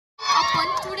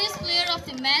shortest player of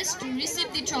the match to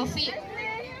receive the trophy.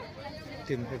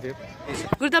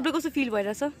 गुरु तपाईले कस्तो feel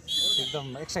भइराछ?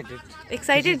 एकदम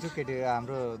excited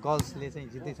हाम्रो गर्ल्सले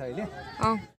चाहिँ जित्दै छ अहिले।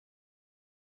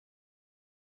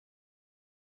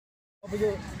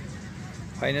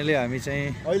 फाइनली हामी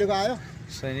चाहिँ अहिलेको आयो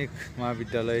सैनिक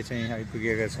महाविद्यालय चाहिँ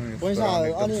आइपुगेका छौँ।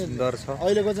 एकदम सुन्दर छ,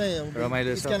 अहिलेको चाहिँ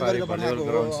रमाइलो छ, भलिबल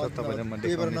ग्राउन्ड छ, तपाईँले म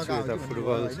देखाउनेछु। यता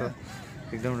फुटबल छ,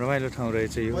 एकदम रमाइलो ठाउँ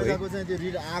रहेछ यो।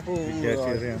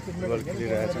 विद्यार्थीहरू फुटबल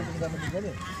खेलिरहेछन्।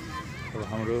 अब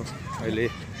हाम्रो अहिले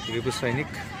रिपु सैनिक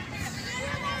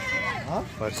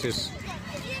भर्सेस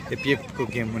एपिएफको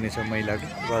गेम हुनेछ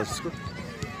महिलाको गर्ल्सको।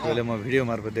 अहिले म भिडियो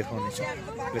मार्फत देखाउनेछु।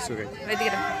 यसो गई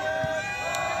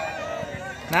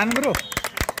नानु ब्रो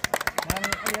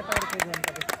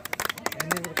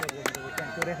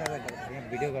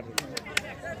भिडियो गर्दै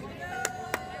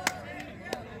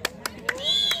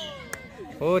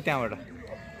हो त्यहाँबाट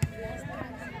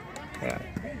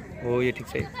हो यो ठिक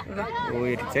छ, हो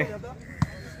यो ठिक छ।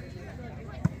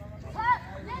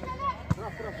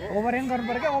 ओभरह्यान्ड गर्नु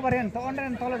पर्यो क्या, ओभरह्यान्ड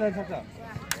अन्डरह्यान्ड तल झर्छ।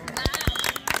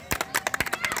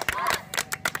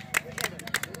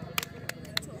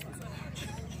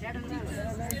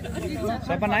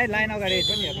 सपना है लाइन अगाडि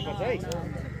पनि हेर्नुपर्छ है।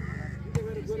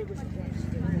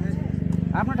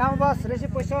 आफ्नो ठाउँमा बस,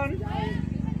 रेसिभ पोजिसन।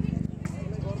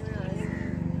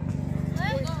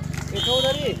 ए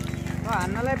चौधरी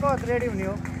हान्नलाई पो रेडी हुने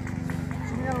हो।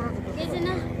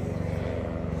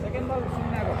 सेकेन्ड बल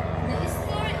सुन्नाको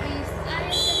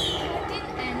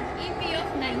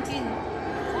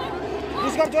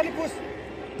पुस कर जोली पुस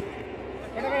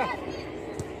बेटा बेटा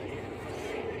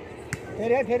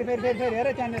फेरि हेर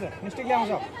त्यहाँनिर मिस्टेक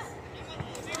ल्याउँछ।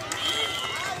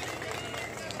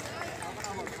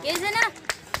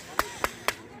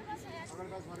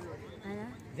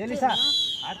 जेलिसा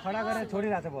हात खडा गरेर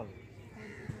छोडिरहेछ बल,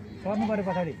 सर्नु पर्यो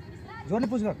पछाडि। जोरले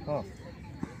पुस गर। हो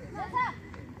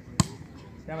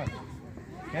त्यहाँ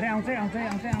हेरे आउँछ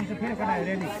फेरि कता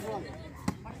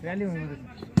र्याली हुँदैछ।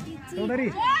 चौधरी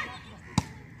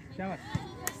त्यहाँ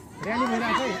र्याली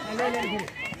भइरहेछ है। अलिअलि फेरि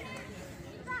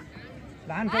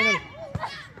लान चौधरी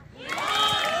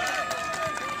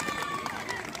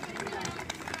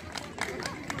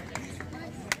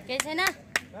केही छैन।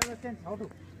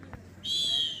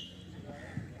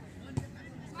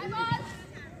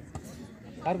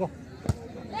 अर्को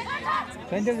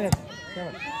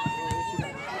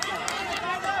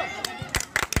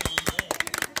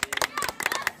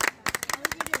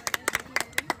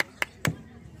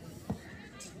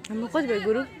हाम्रो कति भयो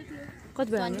गुरु?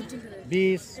 कति भयो?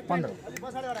 20-15।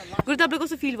 गुरु तपाईले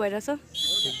कस्तो फिल भइराछ?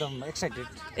 एकदम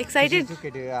एक्साइटेड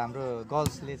हाम्रो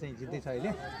गर्ल्सले चाहिँ जित्दै छ अहिले।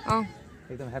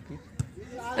 एकदम ह्याप्पी।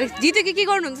 जित्यो के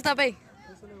गर्नुहुन्छ तपाईँ?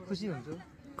 खुसी हुन्छु।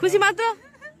 खुसी मात्र?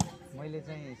 मैले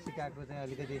चाहिँ सिकाएको चाहिँ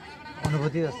अलिकति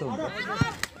अनुभूति जस्तो हुन्छ।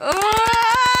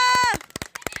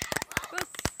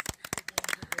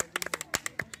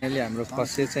 अहिले हाम्रो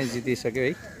फर्स्ट सेट चाहिँ जितिसक्यो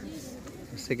है।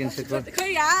 सेकेन्ड सेटको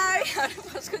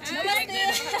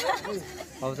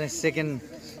अब चाहिँ सेकेन्ड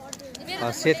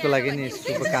सेटको लागि नि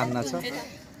शुभकामना छ।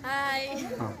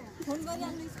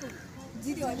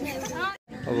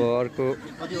 अब अर्को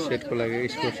सेटको लागि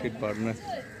स्कोर सिट भर्न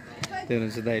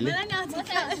दिनुहुन्छ दाइले।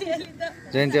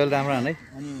 जयन्ती अलि राम्रो हान है,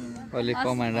 अलि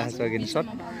कम हानिरहेको छ अघि सर्ट,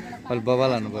 अलि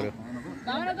बबाल हान्नु पऱ्यो।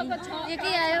 एक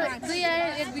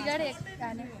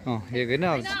होइन,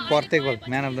 प्रत्येक बल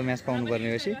म्यान अफ द म्याच पाउनु पर्ने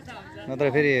रहेछ, नत्र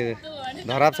फेरि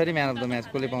धराप छ नि म्यान अफ द म्याच।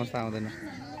 कसले पाउँछ त आउँदैन।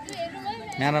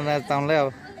 म्यान अफ द म्याच पाउनुलाई अब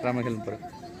राम्रो खेल्नु पऱ्यो।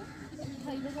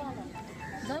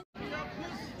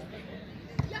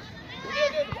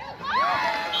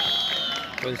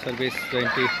 सर्भिस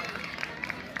 20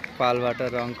 पालबाट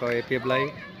र अङ्क एपिएफलाई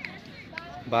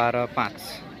 12-5।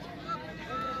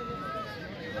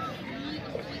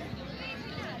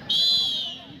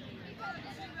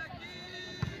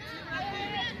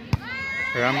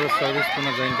 राम्रो सर्भिस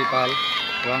पुनः जयन्ती पाल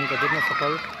र अङ्क जित्न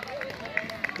सफल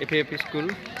एपिएफ स्कुल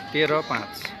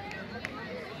 13-5।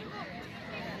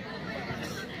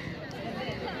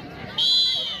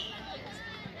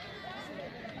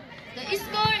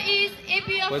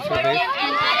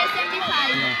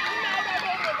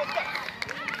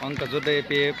 अङ्क जोड्दै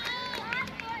एपिएफ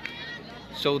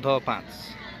 14-5।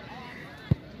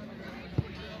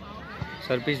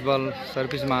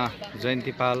 सर्भिसमा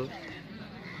जयन्ती पाल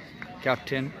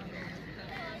क्याप्टेन।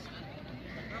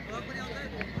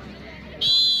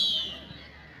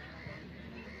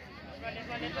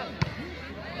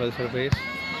 सर्भिस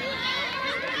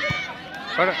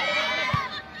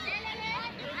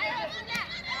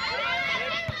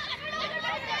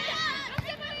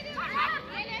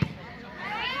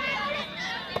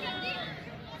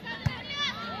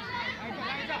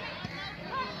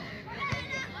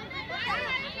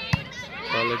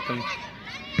एकदम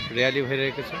र्याली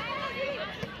भइरहेको छ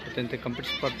अत्यन्तै कम्पिट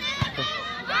स्पट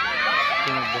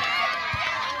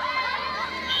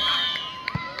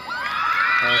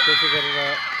त्यसै गरेर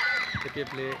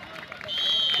केपिएफले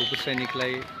कुकुर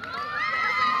सैनिकलाई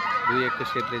 2-1 को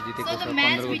सेटले जितेको छ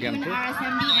 15 को गेम थियो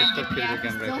त्यस्तो खेलको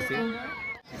गेम रहेको थियो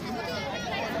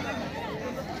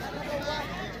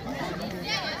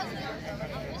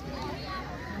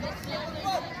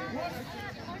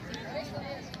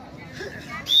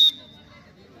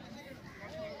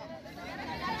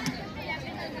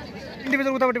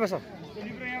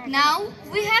Now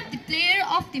we have the player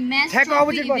of the match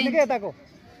trophy event.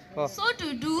 So to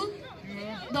do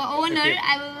the honor,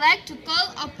 I would like to call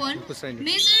upon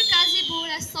Major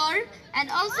Kazibora sir, and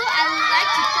also I would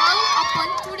like to call upon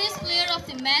today's player of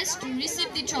the match to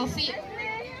receive the trophy.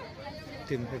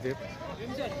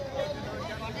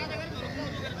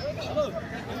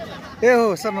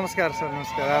 हो sir नमस्कार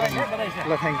आराम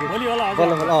ल thank you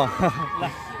बल्ल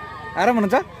आराम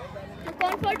हुनुहुन्छ To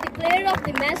confer the player of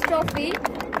the match trophy,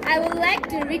 I would like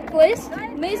to request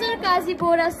Major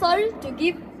Kazibora sir to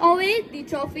give away the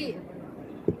trophy.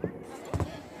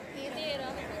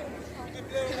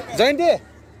 जयन्ती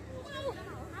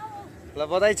ल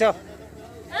बधाई छ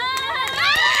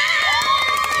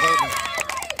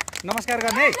नमस्कार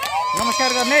गर्ने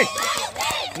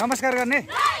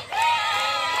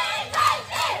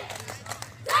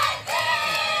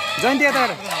जयन्ती यता